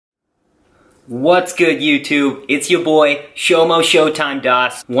What's good, YouTube? It's your boy, Shomo Shotime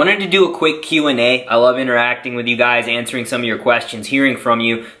Das. Wanted to do a quick Q&A. I love interacting with you guys, answering some of your questions, hearing from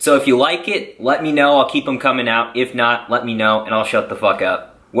you. So if you like it, let me know. I'll keep them coming out. If not, let me know and I'll shut the fuck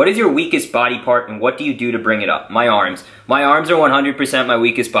up. What is your weakest body part and what do you do to bring it up? My arms. My arms are 100% my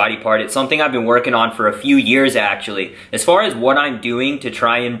weakest body part. It's something I've been working on for a few years actually. As far as what I'm doing to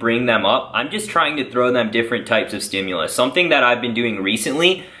try and bring them up, I'm just trying to throw them different types of stimulus. Something that I've been doing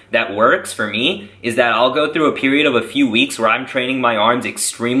recently that works for me is that I'll go through a period of a few weeks where I'm training my arms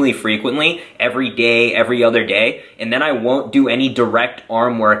extremely frequently, every day, every other day, and then I won't do any direct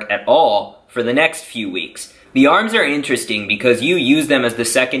arm work at all for the next few weeks. The arms are interesting because you use them as the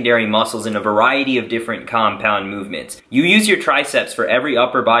secondary muscles in a variety of different compound movements. You use your triceps for every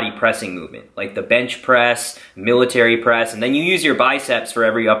upper body pressing movement, like the bench press, military press, and then you use your biceps for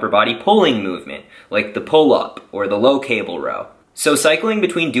every upper body pulling movement, like the pull-up or the low cable row. So cycling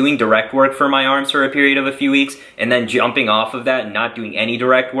between doing direct work for my arms for a period of a few weeks and then jumping off of that and not doing any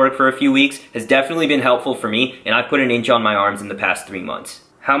direct work for a few weeks has definitely been helpful for me, and I've put an inch on my arms in the past 3 months.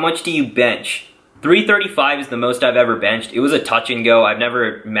 How much do you bench? 335 is the most I've ever benched. It was a touch and go. I've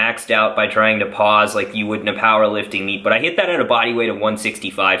never maxed out by trying to pause like you would in a powerlifting meet, but I hit that at a body weight of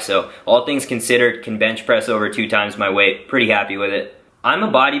 165, so all things considered, can bench press over 2 times my weight. Pretty happy with it. I'm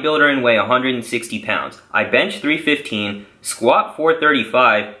a bodybuilder and weigh 160 pounds. I bench 315, squat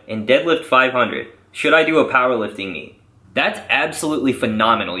 435, and deadlift 500. Should I do a powerlifting meet? That's absolutely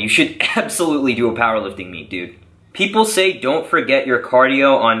phenomenal. You should absolutely do a powerlifting meet, dude. People say don't forget your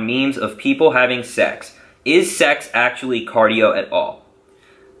cardio on memes of people having sex. Is sex actually cardio at all?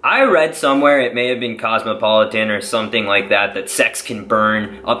 I read somewhere, it may have been Cosmopolitan or something like that, that sex can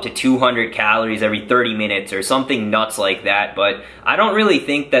burn up to 200 calories every 30 minutes or something nuts like that, but I don't really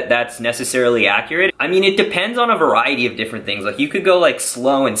think that that's necessarily accurate. I mean, it depends on a variety of different things. Like, you could go like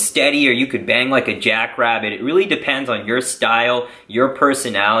slow and steady, or you could bang like a jackrabbit. It really depends on your style, your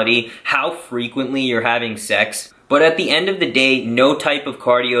personality, how frequently you're having sex. But at the end of the day, no type of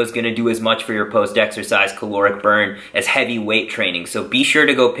cardio is going to do as much for your post-exercise caloric burn as heavy weight training, so be sure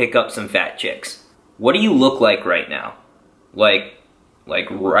to go pick up some fat chicks. What do you look like right now? Like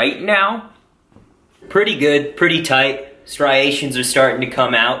right now? Pretty good, pretty tight. Striations are starting to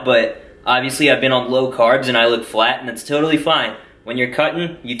come out, but obviously I've been on low carbs and I look flat, and that's totally fine. When you're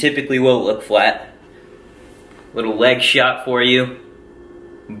cutting, you typically will look flat. Little leg shot for you.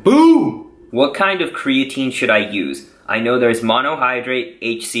 Boom! What kind of creatine should I use? I know there's monohydrate,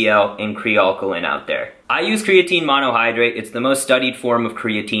 HCl, and crealkaline out there. I use creatine monohydrate. It's the most studied form of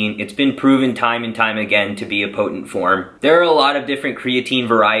creatine. It's been proven time and time again to be a potent form. There are a lot of different creatine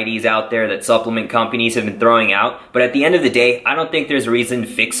varieties out there that supplement companies have been throwing out, but at the end of the day, I don't think there's a reason to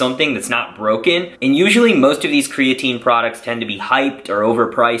fix something that's not broken, and usually most of these creatine products tend to be hyped or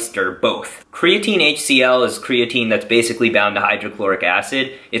overpriced or both. Creatine HCl is creatine that's basically bound to hydrochloric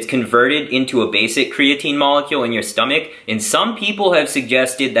acid. It's converted into a basic creatine molecule in your stomach, and some people have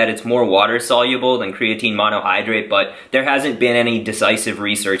suggested that it's more water soluble than creatine monohydrate, but there hasn't been any decisive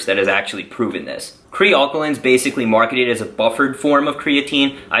research that has actually proven this. Crealkaline is basically marketed as a buffered form of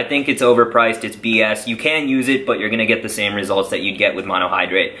creatine. I think it's overpriced, it's BS. You can use it, but you're gonna get the same results that you'd get with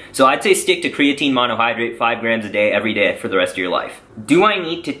monohydrate. So I'd say stick to creatine monohydrate 5 grams a day, every day for the rest of your life. Do I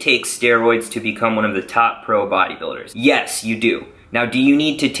need to take steroids to become one of the top pro bodybuilders? Yes, you do. Now, do you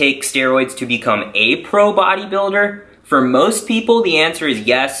need to take steroids to become a pro bodybuilder? For most people, the answer is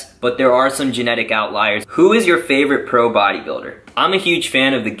yes, but there are some genetic outliers. Who is your favorite pro bodybuilder? I'm a huge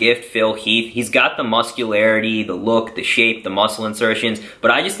fan of the Gift Phil Heath. He's got the muscularity, the look, the shape, the muscle insertions,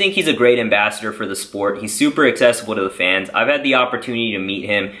 but I just think he's a great ambassador for the sport. He's super accessible to the fans. I've had the opportunity to meet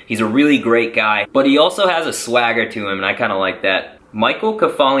him. He's a really great guy, but he also has a swagger to him, and I kind of like that. Michael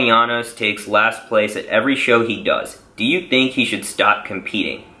Kefalianos takes last place at every show he does. Do you think he should stop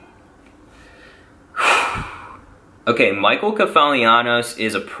competing? Okay, Michael Kefalianos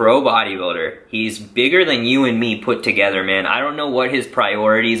is a pro bodybuilder. He's bigger than you and me put together, man. I don't know what his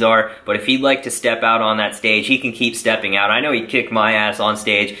priorities are, but if he'd like to step out on that stage, he can keep stepping out. I know he'd kick my ass on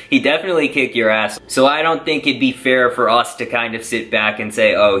stage. He'd definitely kick your ass. So I don't think it'd be fair for us to kind of sit back and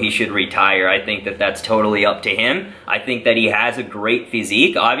say, oh, he should retire. I think that that's totally up to him. I think that he has a great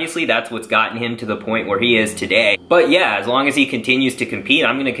physique. Obviously, that's what's gotten him to the point where he is today. But yeah, as long as he continues to compete,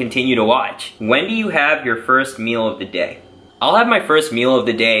 I'm gonna continue to watch. When do you have your first meal of the day? I'll have my first meal of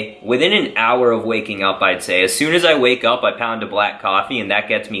the day within an hour of waking up, I'd say. As soon as I wake up, I pound a black coffee and that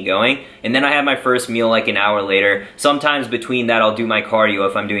gets me going. And then I have my first meal like an hour later. Sometimes between that, I'll do my cardio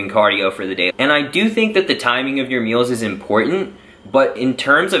if I'm doing cardio for the day. And I do think that the timing of your meals is important But in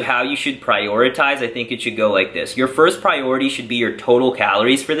terms of how you should prioritize, I think it should go like this. Your first priority should be your total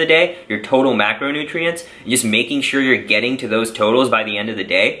calories for the day, your total macronutrients, just making sure you're getting to those totals by the end of the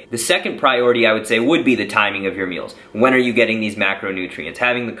day. The second priority, I would say, would be the timing of your meals. When are you getting these macronutrients?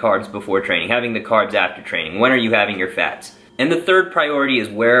 Having the carbs before training, having the carbs after training. When are you having your fats? And the third priority is,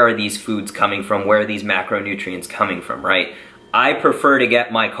 where are these foods coming from? Where are these macronutrients coming from, right? I prefer to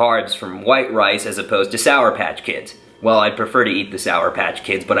get my carbs from white rice as opposed to Sour Patch Kids. Well, I'd prefer to eat the Sour Patch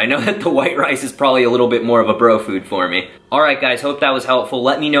Kids, but I know that the white rice is probably a little bit more of a bro food for me. Alright guys, hope that was helpful.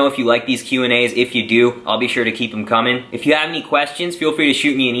 Let me know if you like these Q&As. If you do, I'll be sure to keep them coming. If you have any questions, feel free to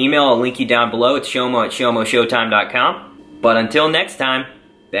shoot me an email. I'll link you down below. It's Shomo at ShomoShotime.com. But until next time,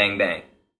 bang bang.